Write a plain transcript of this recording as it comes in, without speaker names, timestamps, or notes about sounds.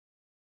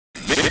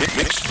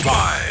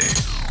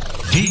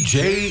DJ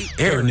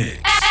Airnix.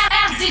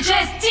 DJ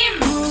Steam.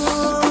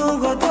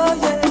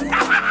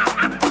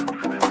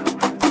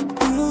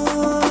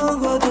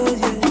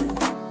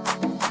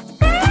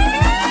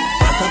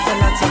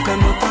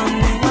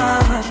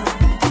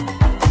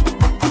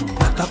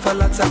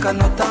 Taka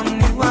no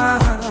tamniwa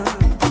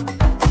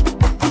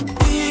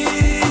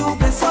Iu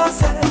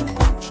besose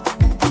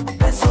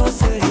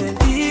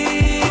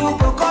Iu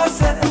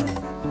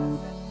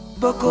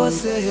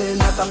bokose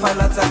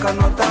Natafala taka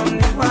no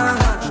tamniwa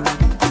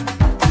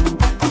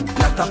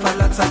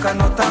Natafala taka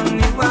no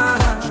tamniwa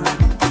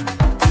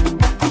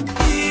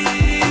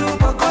Iu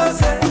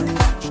bokose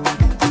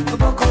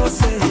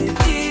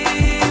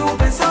Iu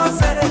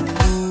besose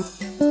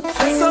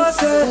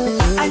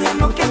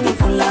Ayano que te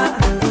fula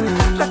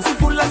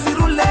la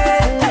cirule,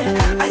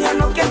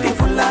 ayano que te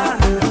fula,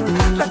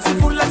 la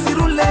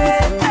cirule,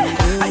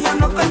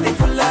 ayano que te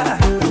fula,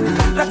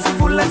 la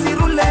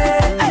cirule,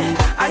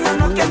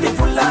 ayano que te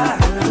fula,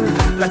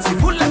 la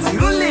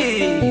cirule.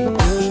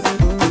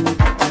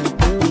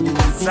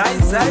 Zai.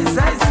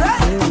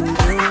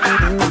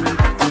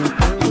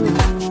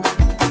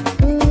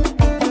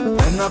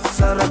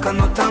 Enapsara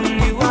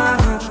kanotamniwa,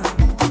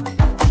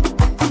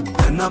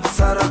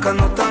 enapsara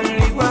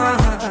kanotamniwa.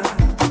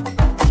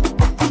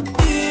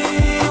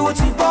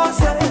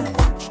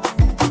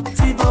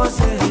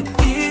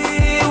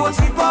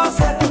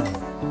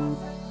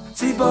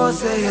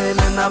 Tibose,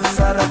 Elena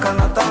Psara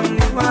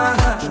Kanotamniwa,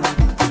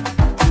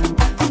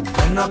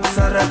 Elena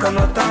Psara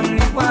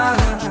Kanotamniwa.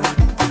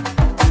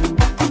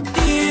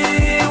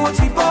 Iwo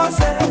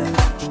tibose,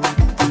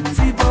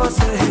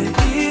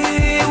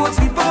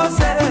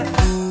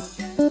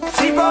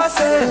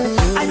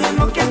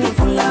 ayano que te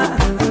fula,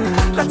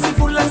 la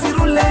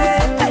cirule,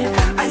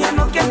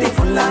 ayano que te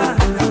fula,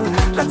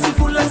 la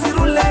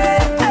cirule,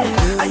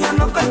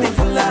 ayano que te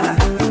fula,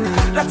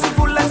 la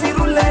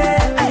cirule,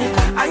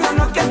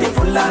 ayano que te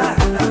fula,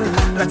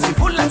 la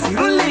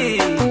cirule.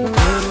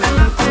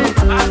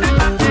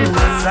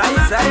 Zai.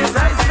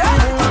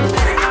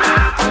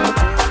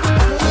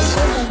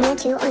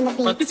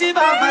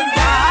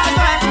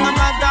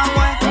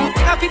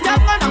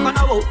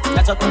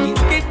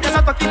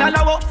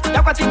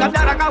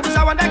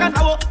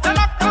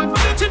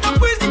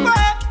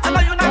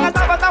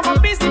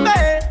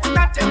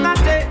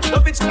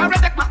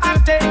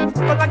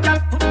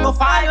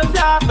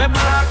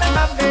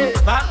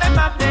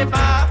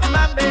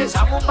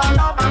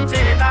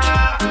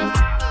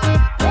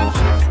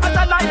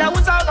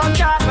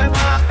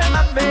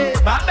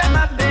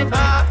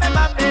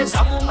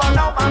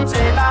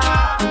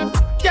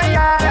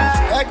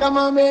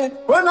 Mame,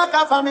 buena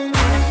capa mi,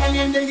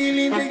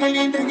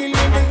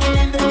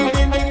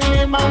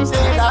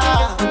 mamsela,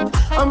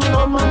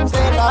 amigo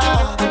mamsela,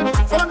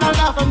 buena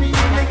capa mi,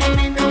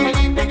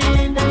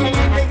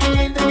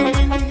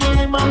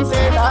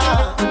 mamsela,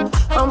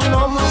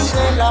 amigo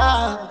mamsela,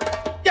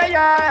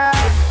 yeah.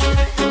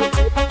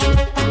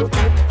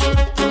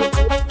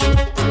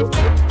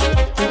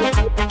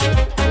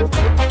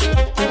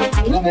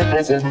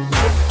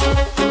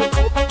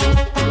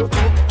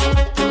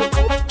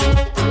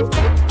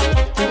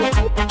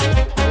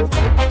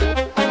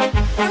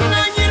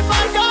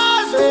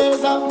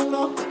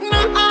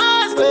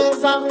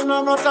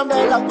 No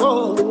sambela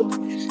go,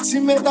 si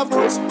me da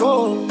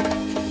busco,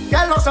 que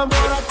los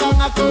amores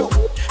tan aco,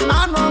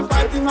 no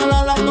patina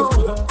la go,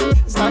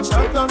 sa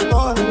champion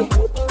boy,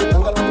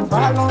 tengo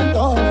balón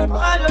d'or,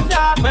 balón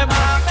ya, me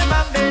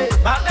mambe,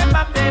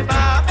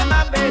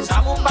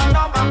 samumba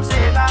no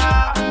mamsela,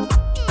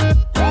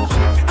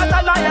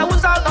 atala ya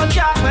usa no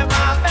ya, me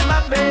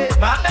mambe,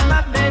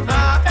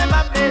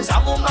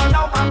 samumba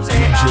no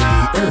mamsela.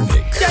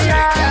 DJ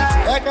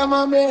Airnix.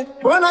 Mame,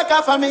 buena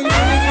capa mi,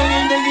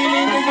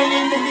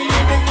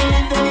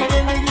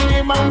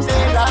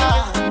 mamsela,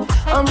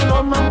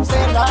 amigo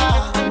mamsela.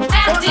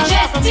 DJ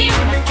Steam.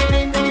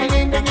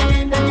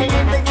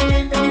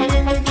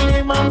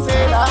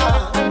 Mamsela,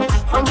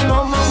 amigo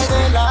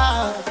mamsela.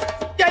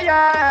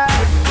 Yeah.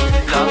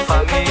 La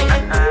famille,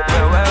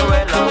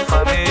 ouais, la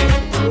famille.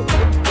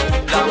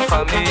 La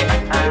famille,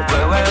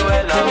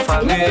 ouais, la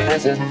famille.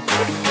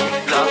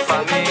 La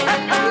famille,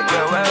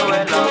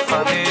 ouais, la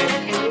famille.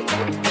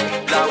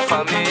 La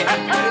famille,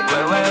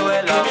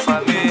 ouais, la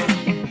famille.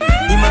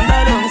 Il m'a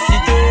donné une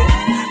cité,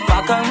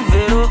 pas comme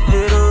vélo.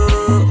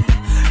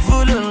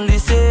 Voulons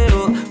lycée,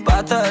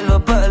 pas talo,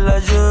 pas la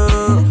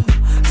joue.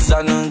 Ça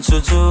nous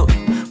chouchou,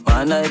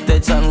 man, I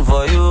take time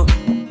for you.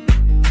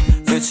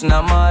 Vich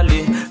na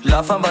mali,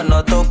 la femme va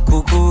notre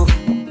coucou.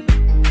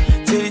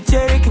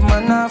 Cherry qui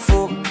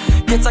manafo,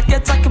 ketsa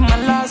qui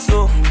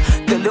malazo.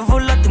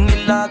 Televola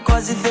tinila,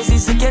 quasi fesi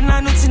se que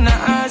na nutina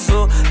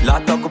azo. La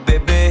toco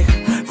bébé.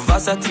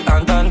 Vasati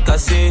andan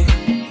cassé,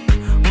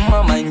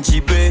 maman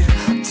njibé,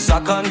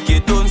 sakan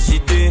keton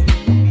cité.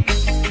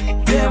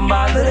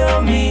 Tembal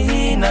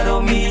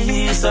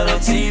romi,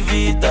 saroti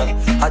vita.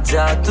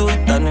 Ajatu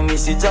tanu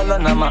misi jala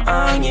nama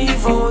angi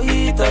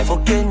voita. Fo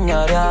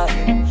kenyara,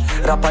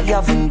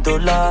 rapalia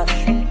 $20.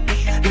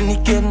 Ni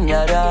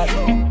kenyara,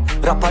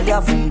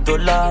 rapalia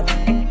 $20.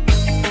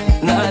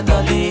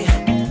 Nathalie,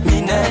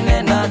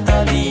 minene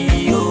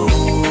Nathalie, oh.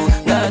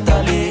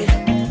 Nathalie,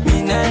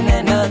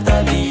 minene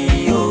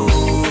Nathalie, oh.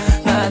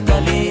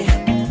 Nathalie,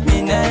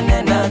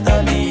 minene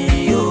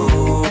Nathalie,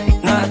 oh.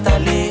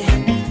 Nathalie,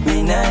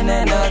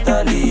 minene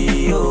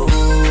Nathalie, oh.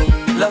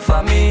 La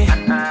famille,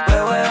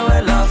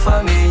 ouais, la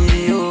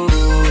famille, oh.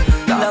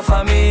 La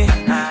famille,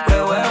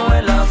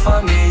 ouais, la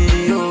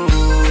famille, oh.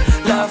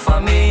 La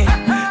famille,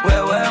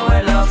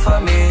 ouais, la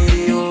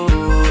famille, oh.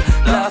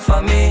 La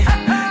famille,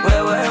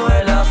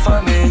 ouais, la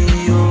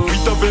famille, oh.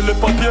 Vite avec le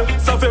papier,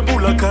 ça fait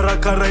boula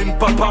karakara in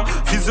papa.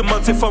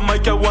 Fiziman se fama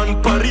ka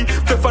wan pari.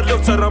 Fe faleu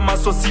tsara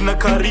masosina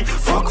kari.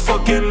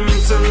 Fucking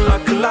minsen la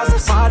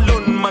class.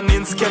 Palon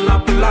manens ke la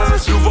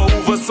place.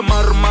 Uva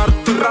smar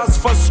tras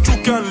fast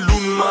chukan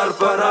lun mar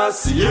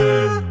paras.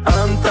 Yeah.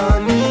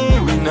 Antani,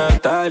 oui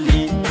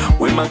Nathalie.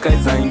 Oui ma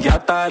kaisa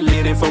ingiata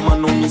le reforma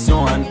no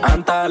mission an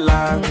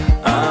antala.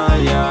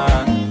 Aya.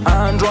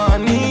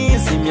 Androani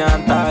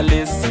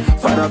simiantales.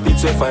 Fara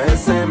pitche fa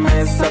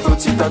SMS.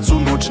 Afrotita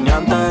tsunuch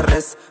nyanta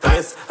res.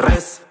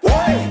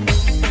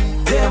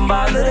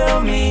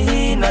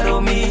 Dembalromi,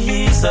 naromi,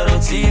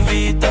 saroti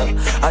vita.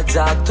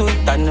 Ajatu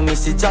tan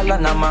misi jala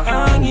na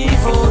mahangi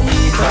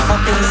vohita.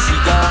 Fatin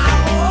siga,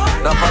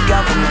 rapaga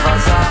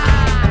vaza.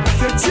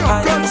 C'est qui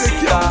encore, c'est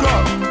qui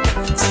encore?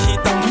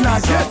 La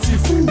guette c'est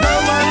fou.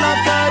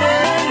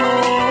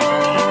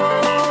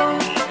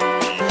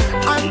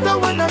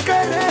 Anda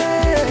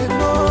careno.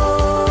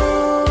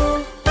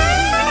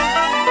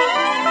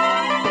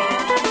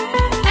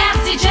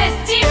 RDJ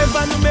Steam.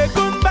 Evanu me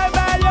kumba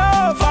bayo,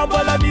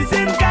 fambola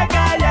bizin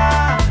kakaya.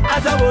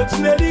 Aza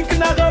wotchnelik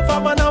na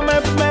refama na me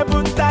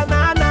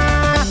buntanana.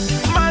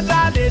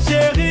 Mandale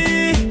chéri,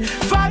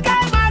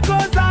 fagay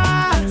makosa.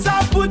 Sa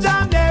puja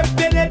ne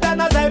peneta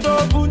na zaibo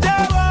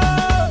punjewo.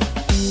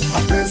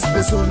 Apes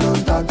pesonon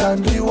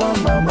tagandi wa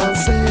mama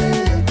se.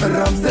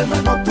 Ramse me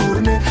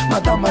nocturne,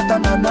 mata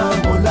na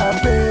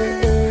molape.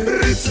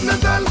 Ritz na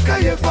dal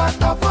kaye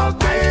fata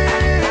fabe.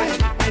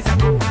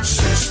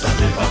 Sesta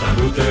de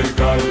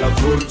patanuterka, la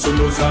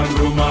furțulu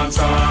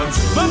zanrumanțanț.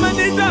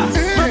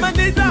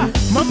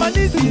 Mama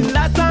nisi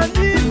la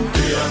sandi.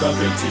 Tia da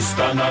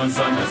petista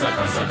nanza, neza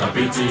casa ca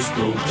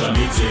petistu,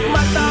 janice.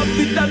 Mata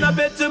pita na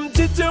betum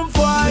chichum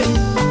foi.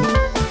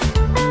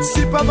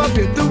 Si papa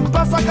vetum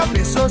pasa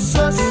cabeça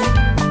sos.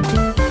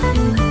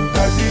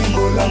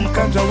 Tadimbolam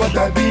kanja wa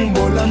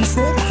tadimbolam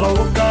se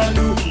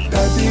faukalu.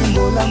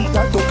 Tadimbolam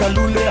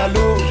tatokalu le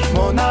alo.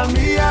 Mon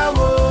ami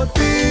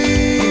avoti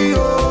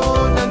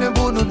oh nane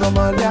bunu na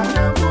malia.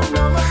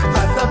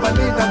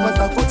 Asabali na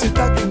pasa kuti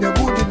taki ne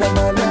budi na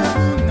malia.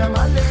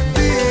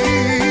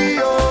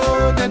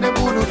 Oh nane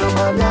bunu na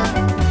malia.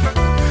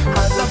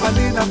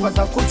 Asabali na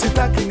pasa kuti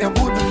taki ne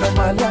budi na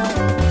malia.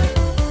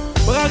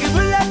 Bragi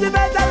bulla di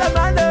betta la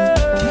mano.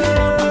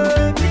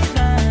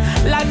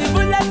 La di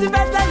bulla di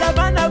betta la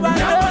mano.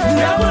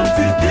 Yabon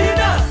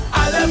fitina.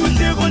 Ale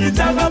buti kuni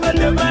chaka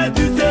bende mai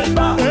tu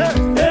selba.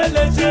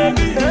 Ele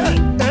chegi.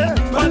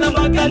 Mana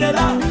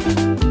makalera.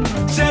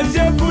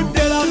 Cherche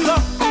putte la bla.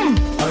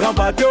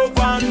 Rabate au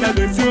fan na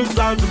de sur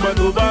sans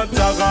mano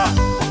banzaga.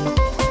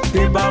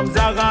 Te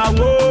bamzaga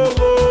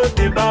oh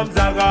te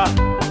bamzaga.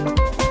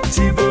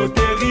 Chivo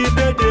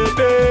terrible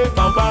de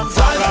bam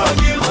zaga.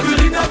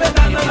 Kulina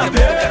betana na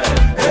be.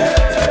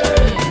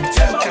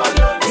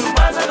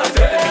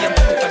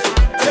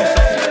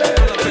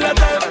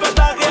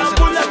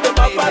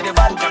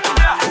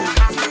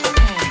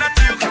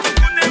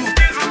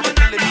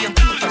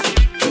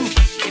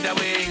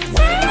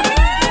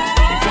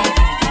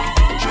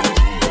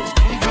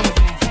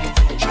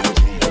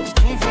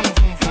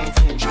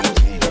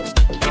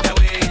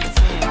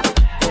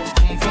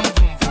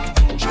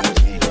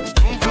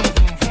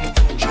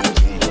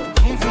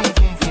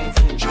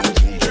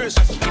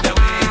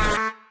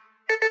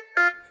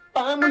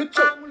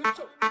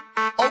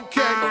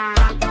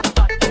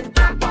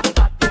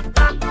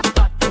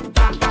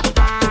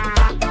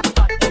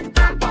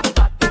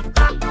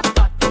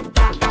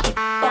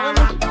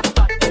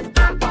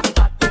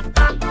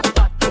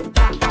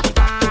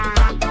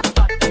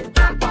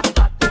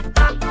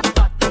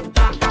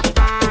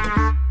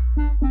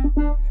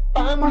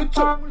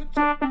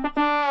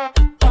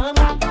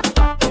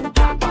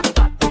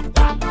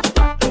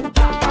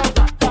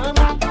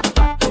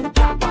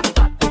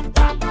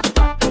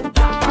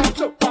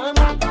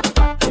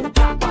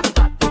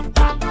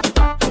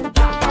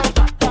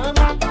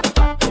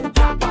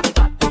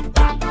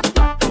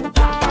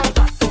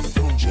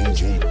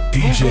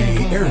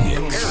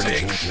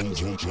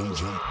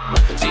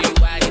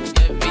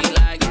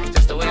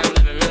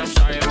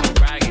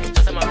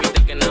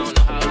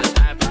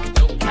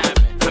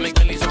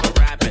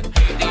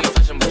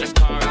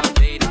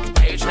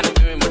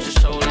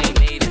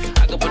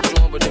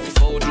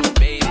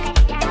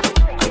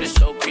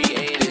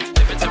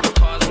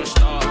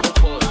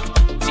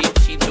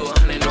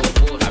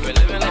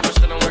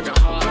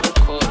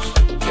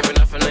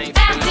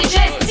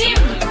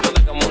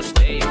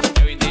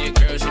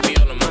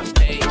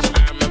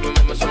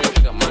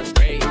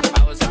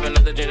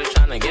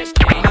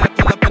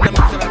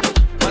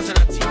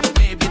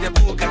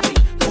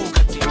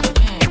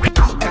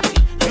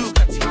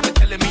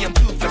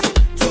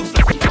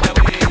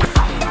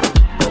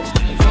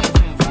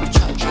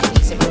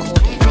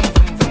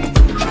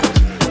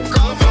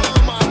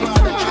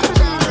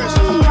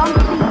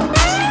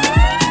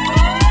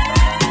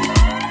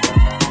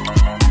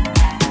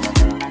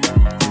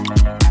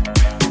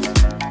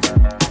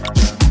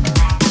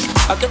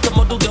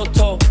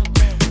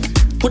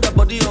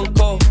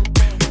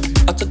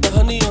 took the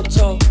honey on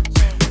top.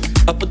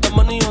 I put the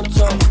money on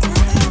top.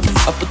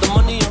 I put the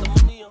money on.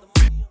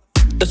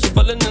 That she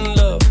falling in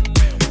love.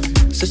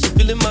 Says she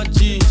feeling my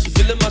G, she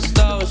feeling my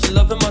style, she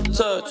loving my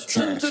touch.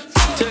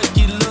 Take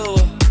it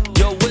lower,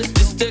 your waist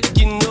is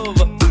taking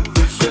over.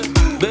 Shake,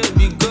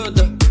 baby, go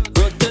down,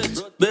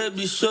 rotate,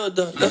 baby,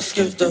 shoulder. Let's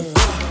give them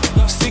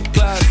see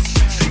class,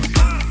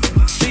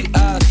 see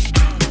ass.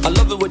 I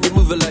love it when you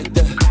move it like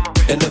that.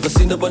 And never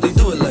seen nobody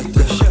do it like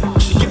that.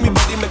 She give me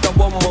body, make her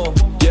want more.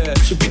 Yeah,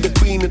 she be the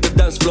queen of the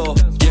dance floor.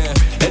 Yeah,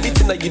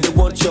 anything that you don't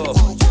want, y'all.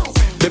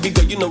 Baby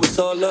girl, you know it's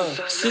all love.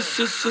 See,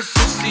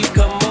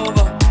 come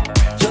over.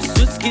 Your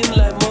sweet skin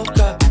like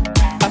mocha.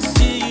 I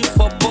see you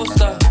for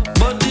poster.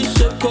 Body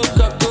shape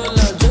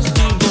Coca-Cola. Just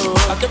keep going.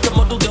 I get the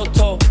model girl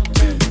tall.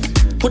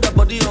 Put that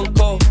body on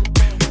call.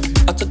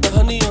 I took the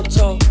honey on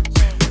top.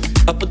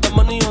 I put the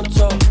money on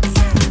top.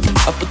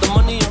 I put the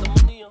money on.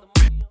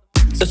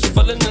 Said she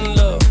falling in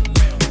love.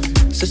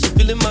 Said she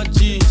feeling my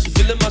G. She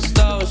feeling my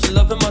style. She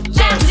loving my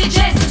touch.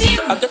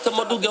 I get the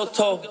model girl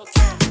tall.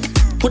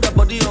 Put that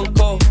body on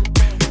call.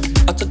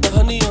 I took the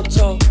honey on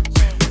top.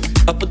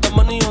 I put the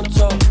money on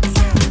top.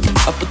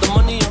 I put the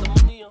money on.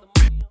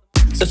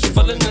 Said she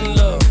falling in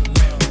love.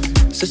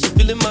 Said she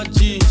feeling my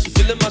G. She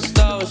feeling my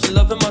style. She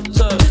loving my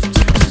touch.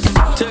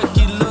 Take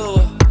it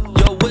lower.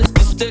 Your waist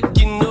is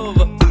taking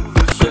over.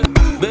 Shake,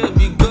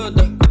 baby, go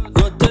down.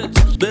 Rotate,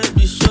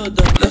 baby,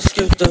 shoulder. Let's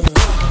give them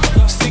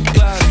see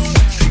class,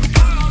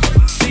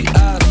 see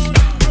ass.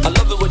 I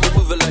love it when you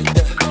move it like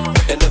that.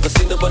 And never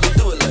seen nobody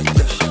do it like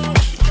that.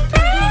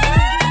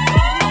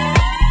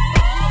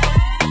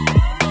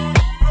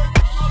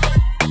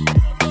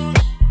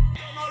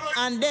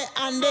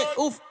 Ande,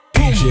 oof,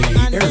 boom.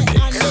 Ande,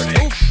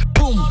 oof,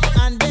 boom.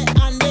 Ande,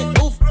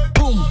 oof,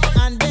 boom.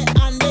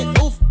 Ande,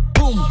 oof,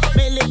 boom.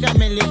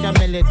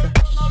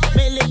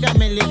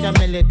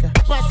 Meleka.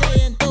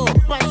 Pasiënto.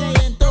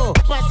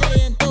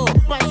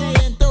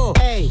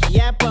 Hey,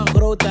 jij hebt een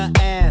grote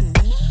ass.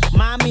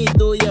 Mami,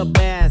 doe je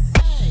best.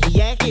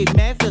 Jij geeft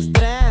mij veel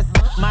stress,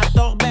 maar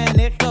toch ben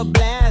ik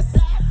geblest.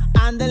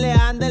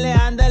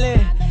 Andele.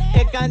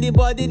 Ik kan die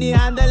body niet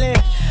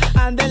handelen.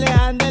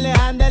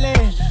 Andele.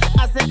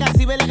 Als ik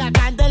assie wil ik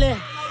kantelen.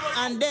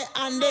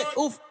 Ande,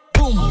 oef,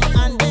 boom.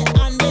 Ande,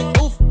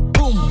 oef,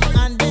 boom.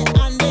 Ande,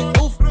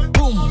 oef,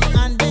 boom.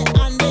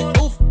 Ande,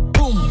 oef,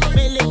 boom.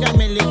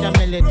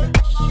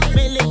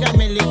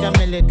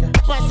 Meleka.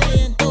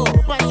 Pasiënto.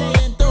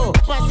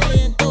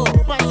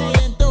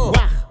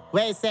 Wacht,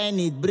 wij zijn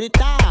niet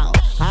brutaal.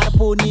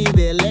 Harpoenie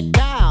wil ik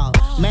kaal.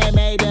 Mijn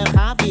meiden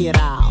gaan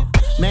viraal.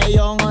 Mijn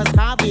jongens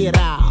gaan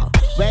viraal.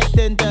 Wij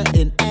stunten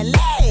in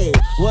LA.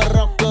 We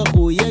rocken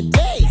goeie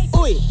J's.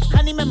 Oei,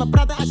 ga niet met me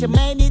praten als je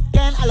mij niet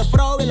kent. Alle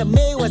vrouwen willen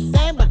mee, we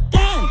zijn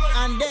bekend.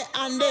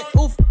 Ande,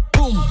 oef,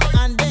 boom.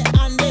 Ande,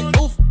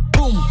 oef,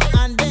 boom.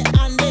 Ande,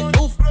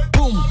 oef,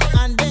 boom.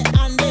 Ande,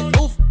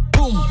 oef,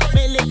 boom.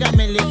 Meleka.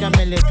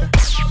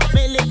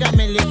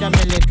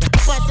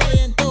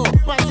 Pasiënto.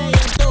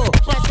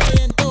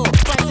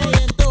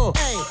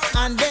 Hey,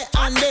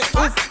 ande,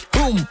 oef,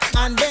 boom.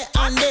 Ande,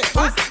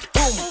 oef,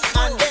 boom.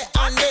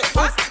 Ande,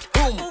 oef,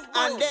 boom.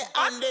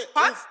 Ande,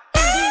 oef.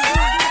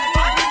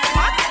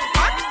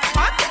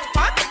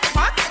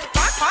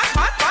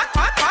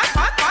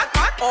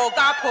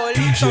 Oga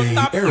police, DJ don't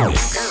stop. Airnix.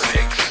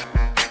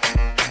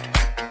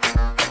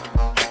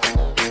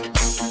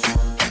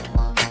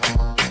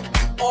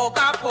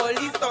 Oga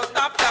police, don't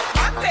stop the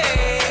party.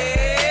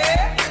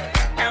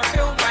 Can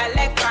feel my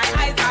legs, my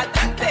eyes are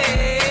dirty.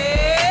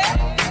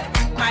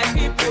 My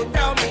people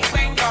tell me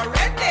when you're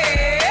ready.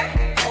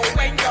 Oh,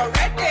 when you're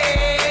ready.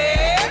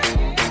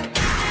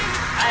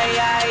 Ay,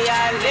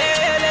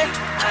 lele.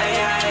 Ay,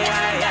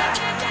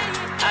 lele.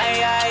 Ay,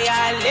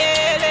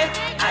 lele.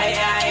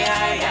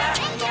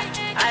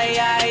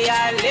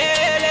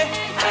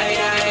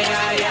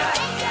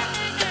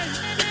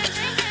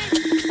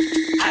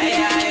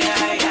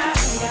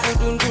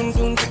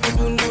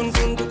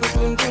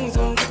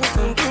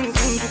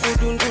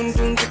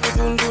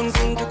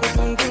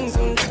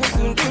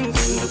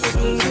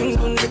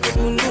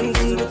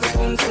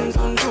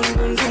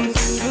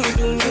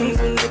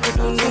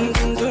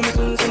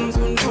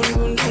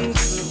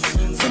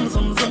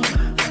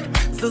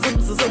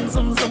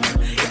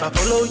 If I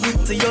follow you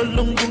to your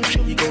lung lung,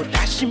 you go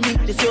dashing me,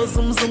 this your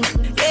zoom zoom.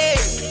 Yeah,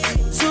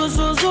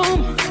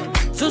 zoom.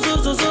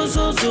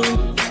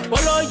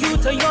 Follow you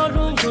to your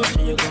lung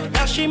lung, you go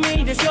dashing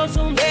me, this your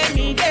zoom.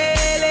 Baby,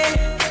 dele,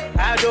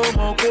 I don't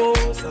want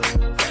cosa.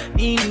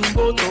 Ninu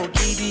boto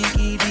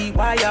gidi,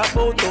 wire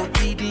boto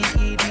gidi.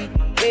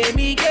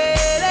 Baby,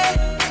 dele,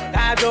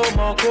 I don't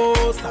want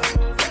cosa.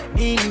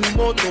 Ninu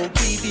boto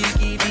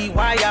gidi,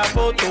 wire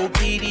boto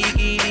gidi.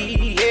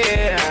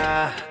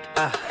 Yeah.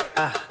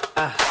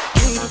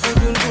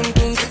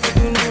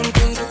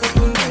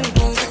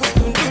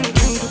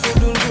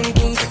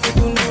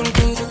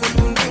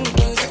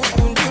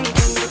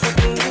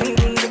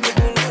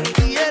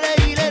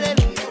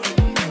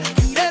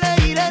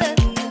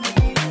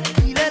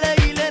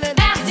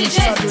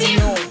 Digestive.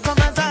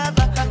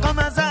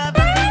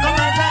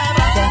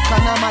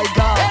 Come on, my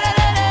God.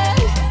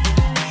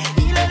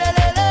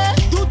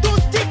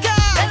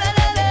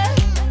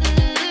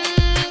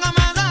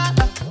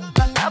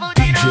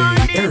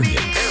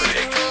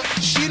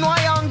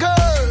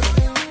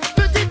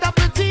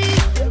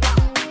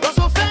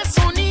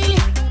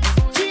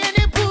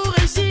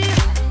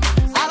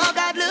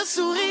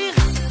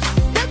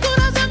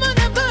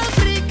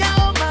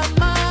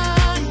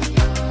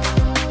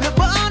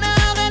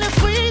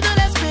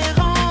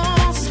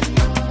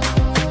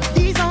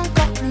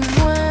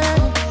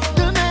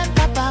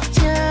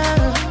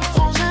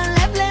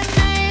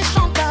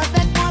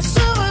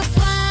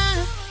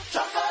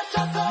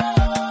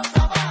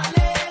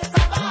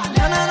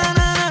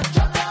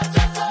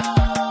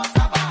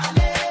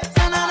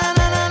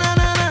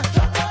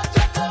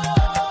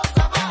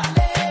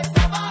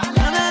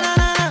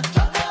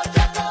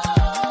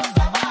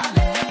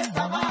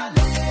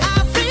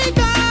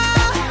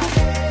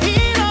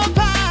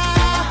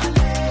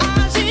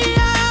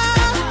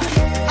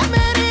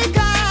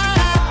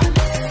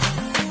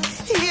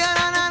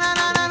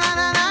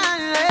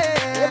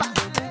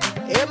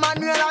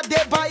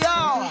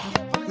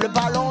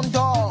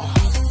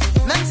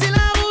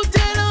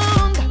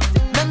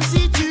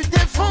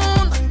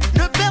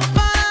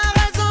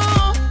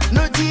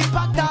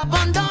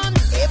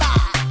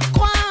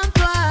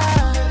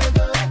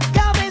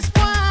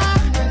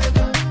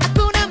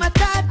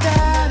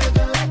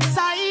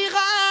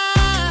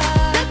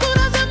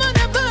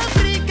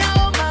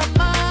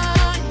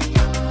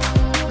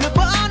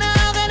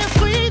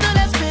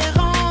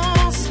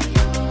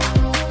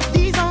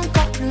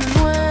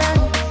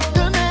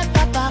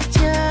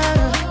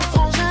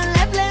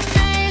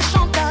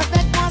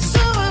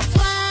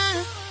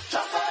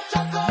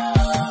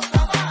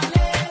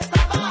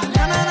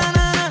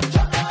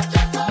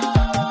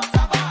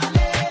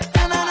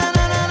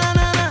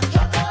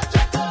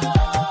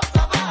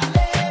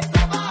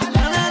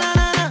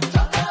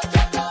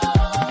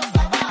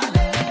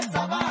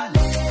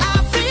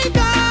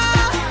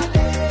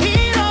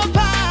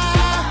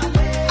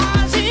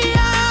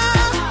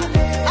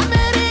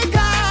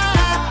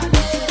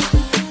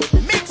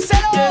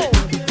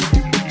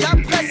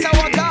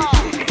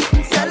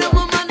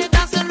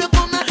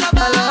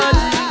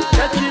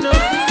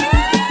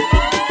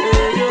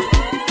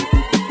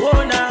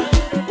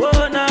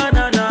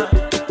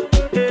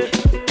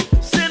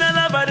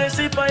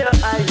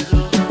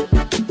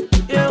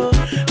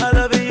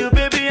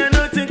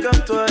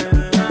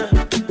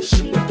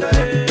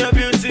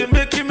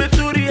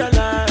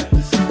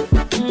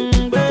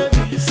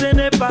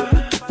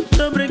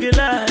 you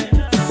lie.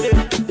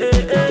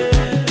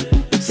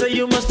 Say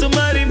you must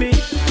marry me.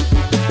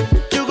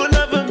 You go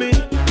love me.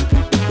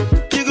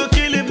 You go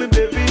kill me,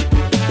 baby.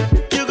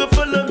 You go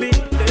follow me.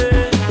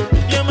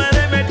 You're my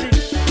remedy.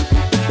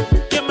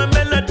 You're my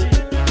melody.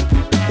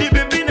 The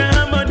baby na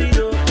harmony,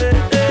 yo.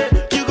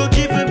 You go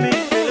give me,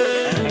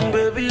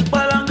 baby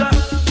Palanga.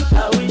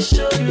 I will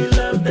show you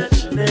love that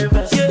you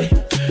never see.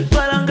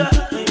 Palanga,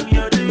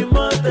 you're the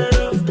mother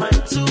of my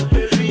two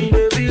baby.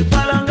 Baby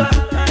Palanga,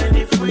 and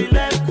if we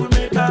like, we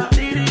make a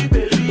titty,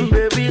 baby.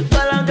 Baby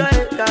Palanga,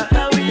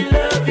 I will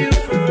love you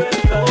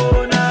forever.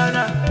 Oh na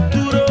na,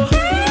 duro.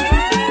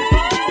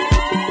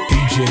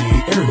 DJ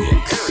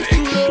Airnix.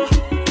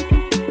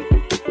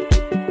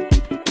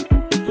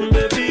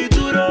 Baby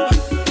duro,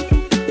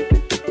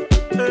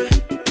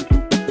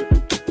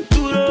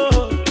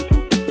 duro,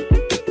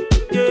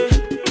 yeah.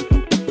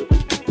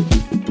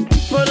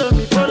 Follow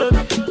me,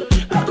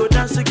 I go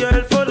dance,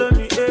 girl, follow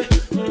me,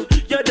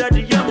 Your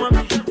daddy, your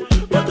mommy,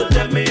 but don't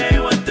tell me I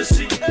want to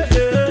see,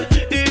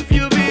 If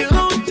you be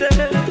haunted,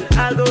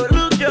 I go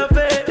look your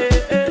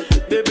face,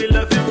 Baby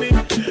loving me,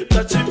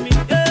 touching me,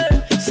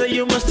 Say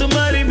you must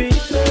marry me,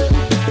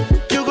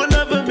 You go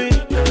love me,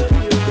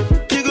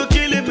 You go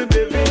kill me,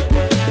 baby,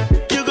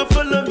 You go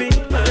follow me,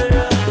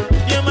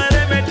 You're my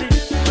remedy,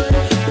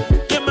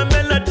 You're my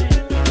melody,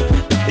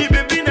 The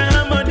baby na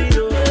harmony,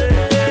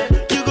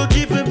 You go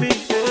give me,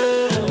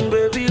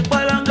 baby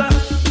Palanga,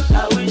 I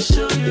will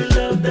show you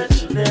love that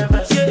you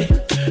never see.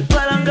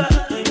 Palanga,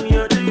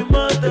 you're the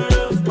mother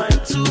of my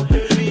two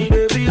baby.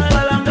 Baby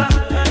Palanga,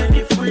 and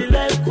if we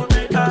like, we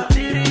make a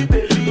titty,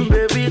 baby.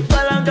 Baby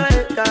Palanga,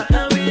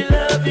 I will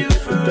love you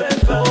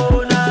forever.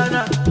 Oh na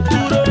na,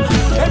 duro.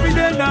 Every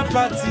day na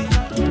party,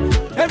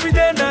 every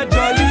day na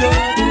jolly,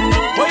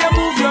 oh. Oh, you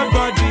move your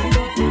body,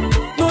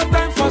 no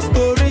time for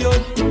story, oh.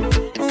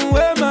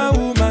 Where my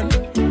woman,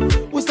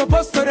 we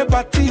supposed to the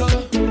party, oh.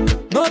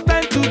 No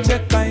time to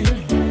check time.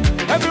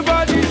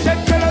 Everybody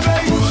shake it,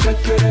 baby.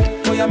 Shake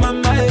it. Oh, your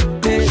mama,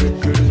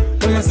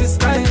 oh, your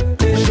sister,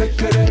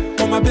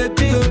 oh, my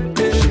baby, oh.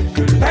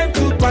 Time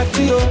to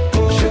party, oh.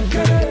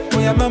 Oh,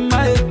 your mama,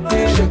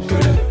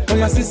 oh,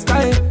 your sister,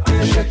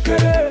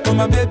 oh,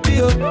 my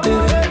baby, oh.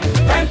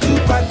 Time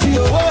to party,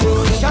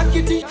 oh.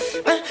 Shake it,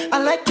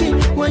 I like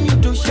it when you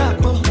do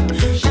sharp.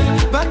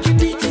 Back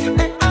it,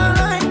 I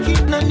like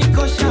it na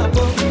niko sharp.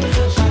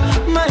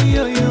 My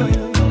yo yo,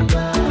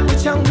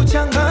 uchangu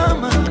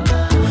changama.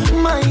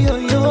 My yo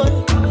yo,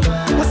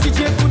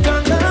 usije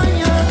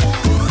kudanganya.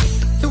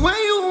 The way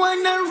you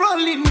wanna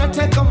roll it, na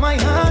take on my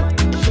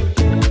heart,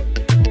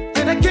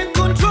 and I can't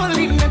control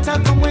it, na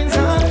take on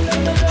mwenza.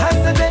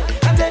 Hasade,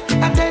 ade,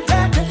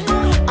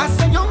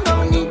 asanyonga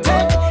unite,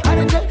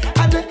 ade.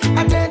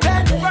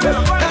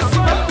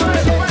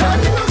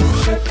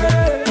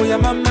 Oh, your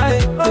mama,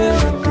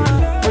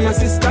 oh, your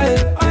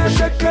sister,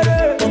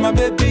 oh, my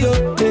baby,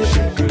 oh.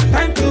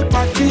 Time to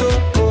party,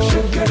 oh.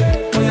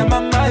 Oh, your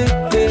mama,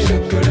 oh,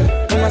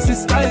 your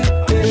sister,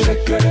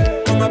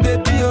 oh, my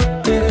baby, oh.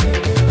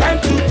 Time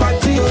to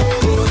party, oh.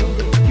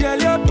 Girl,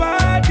 your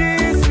body,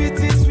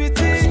 sweetie,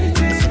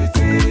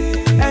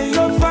 and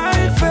your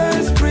fine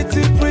face,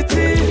 pretty.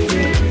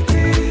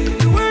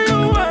 The way you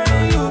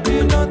whine, you be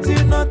naughty,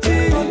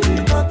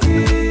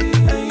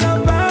 and your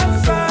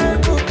backside,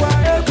 look why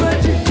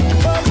everybody.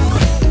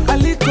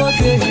 Aliko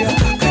dey here,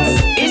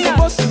 it's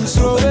supposed to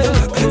throw it.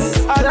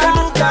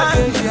 Alamuka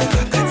dey here,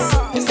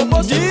 it's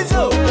supposed to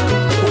throw it.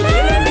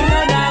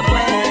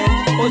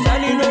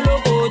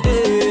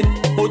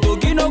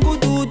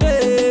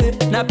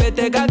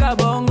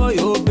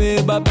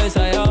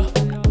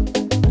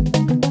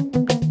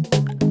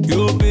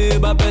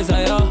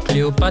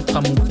 Cléopâtre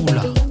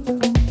Mukula.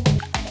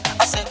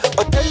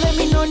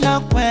 Otelemino na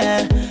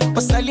kwe,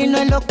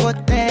 osalino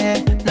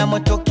lokote, na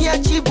motokia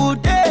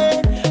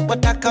chibude,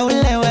 wataka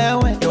ule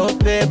wewe. Yo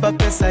beba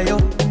pesa yo,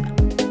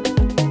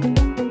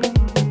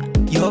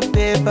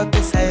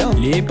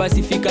 Les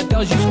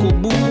pacificateurs jusqu'au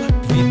bout,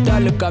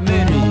 Vital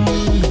Kameni.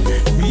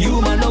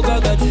 Yuma no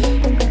gagat,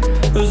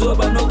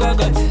 Zoba no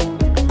gagat.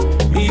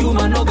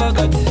 Yuma no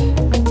gagat,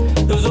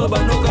 Zoba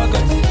no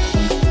gagat.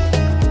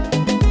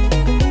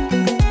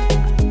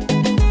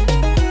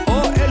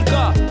 OLK,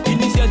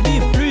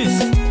 initiative plus.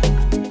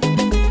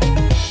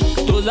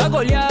 Toza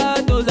Golia,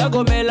 Toza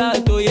Gomela,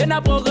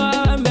 Toyena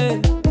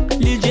programme.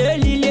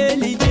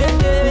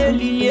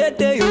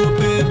 Liliete,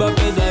 Yope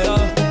Bapezaya.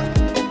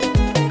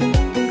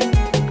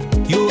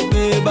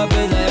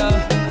 Bapezaya,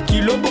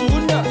 Kilo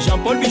Bunda,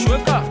 Jean-Paul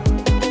Bichweka.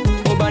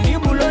 Obani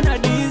Boulo na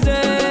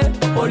 10,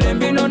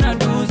 Olembino na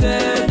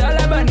 12.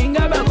 Dala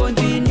baninga ba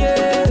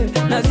continuer,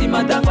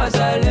 Nasima tangwa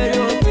sale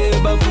yope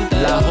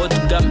bafuta. La haute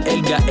gamme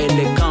Elga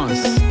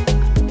Elegance.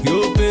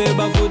 Yope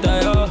bafuta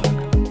ya.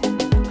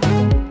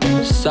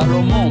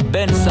 Salomon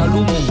Ben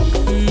Salomon.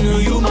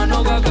 Yuma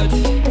no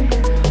gakati,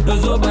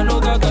 Zoba no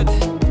gakati.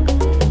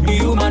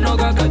 Yuma no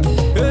gakati,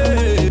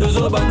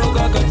 Zoba no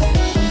gakati.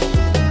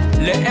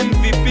 Les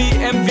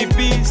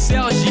MVP,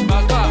 Serge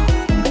Ibaka.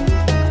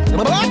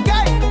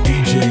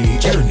 DJ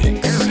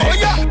Airnix.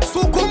 Oya,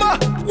 Sukuma,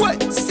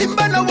 we,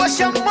 Simba na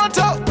washa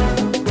moto.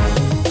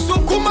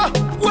 Sukuma,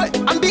 we,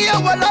 ambia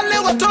walale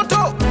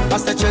watoto.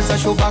 Basta cheza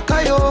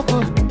shubaka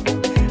yoko,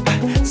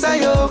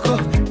 sayoko,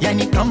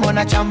 yani kama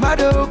na chamba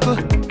doko.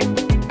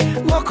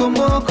 Moko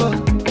moko.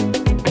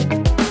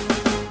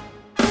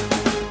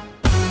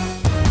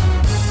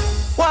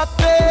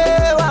 Wape,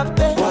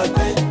 wape,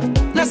 wape.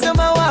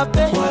 Nasema wape,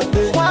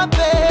 wape,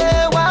 wape,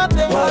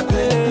 wape,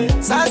 wape.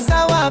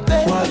 Sasa wape,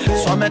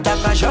 wape.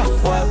 Sometaka sha,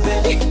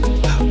 wape.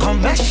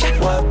 Komesha,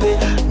 wape.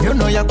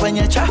 Nyuno ya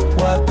kwenye cha,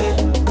 wape.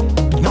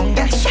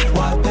 Nyongesha,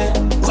 wape.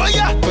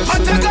 Oya,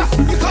 mateka,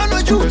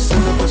 mikono juu.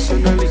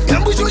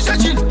 Yambu shusha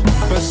chini.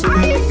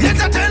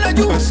 Leta tena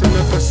juu.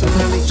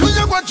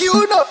 Shusha kwa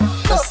kiuno.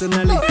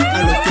 Personally,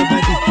 I love your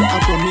body. I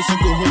promise you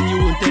go home, you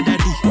won't tell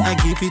daddy. I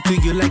give it to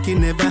you like you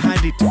never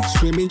had it.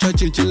 Screaming,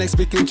 church, like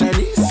speaking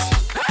Chinese.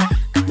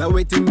 Now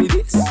waiting me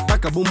this,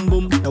 back a boom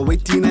boom. Now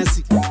waiting I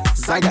see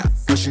Zaga,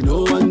 cause she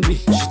know one me.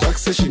 She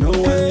talks so she know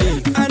one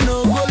me. I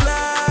know go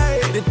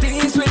lie, the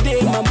things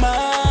within my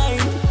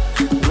mind.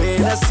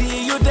 When I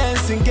see you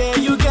dancing, girl,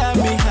 you got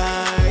me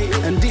high.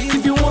 And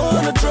if you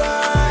wanna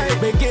try,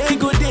 make a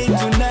good day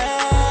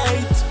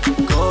tonight.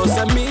 Cause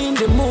I'm in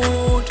the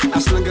mood.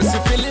 As long as you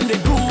feeling the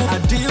groove, I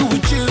deal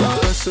with you.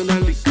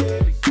 Personally,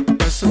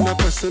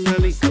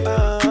 personally,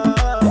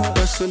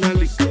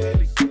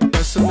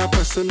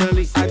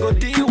 personally, I go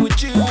deal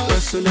with you.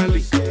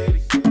 Personally,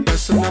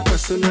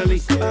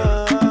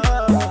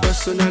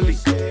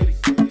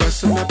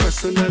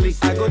 personally,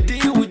 I go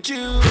deal with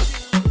you.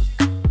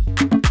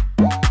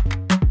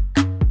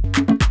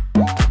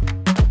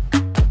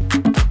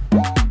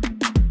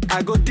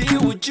 I go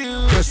deal with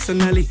you.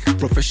 Personally,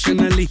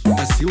 professionally,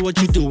 I see what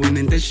you're doing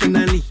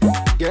intentionally.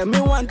 Get me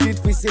want it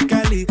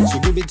physically, so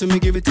give it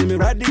to me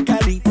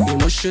radically.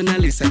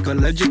 Emotionally,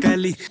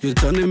 psychologically, you're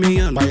turning me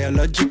on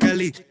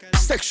biologically,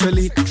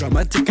 sexually,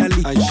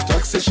 dramatically. And she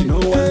talks so she know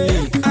what I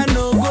mean. I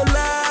know go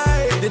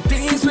lie, the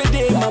things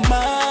within my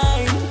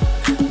mind.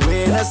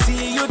 When I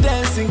see you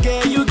dancing,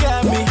 girl, you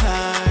got me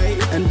high.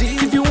 And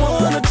if you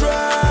wanna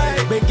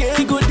try, make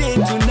a good day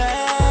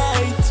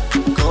tonight.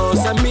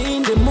 Cause I'm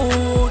in the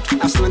mood.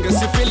 As long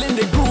as you feeling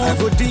the groove, I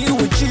go deal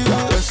with you.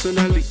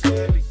 Personally,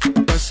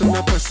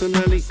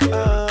 personally,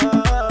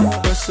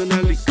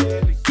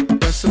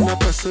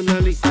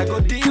 I go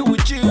deal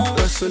with you.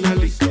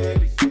 Personally,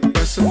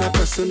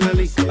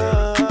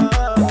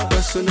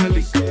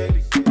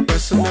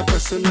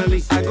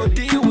 personally, I go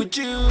deal with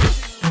you.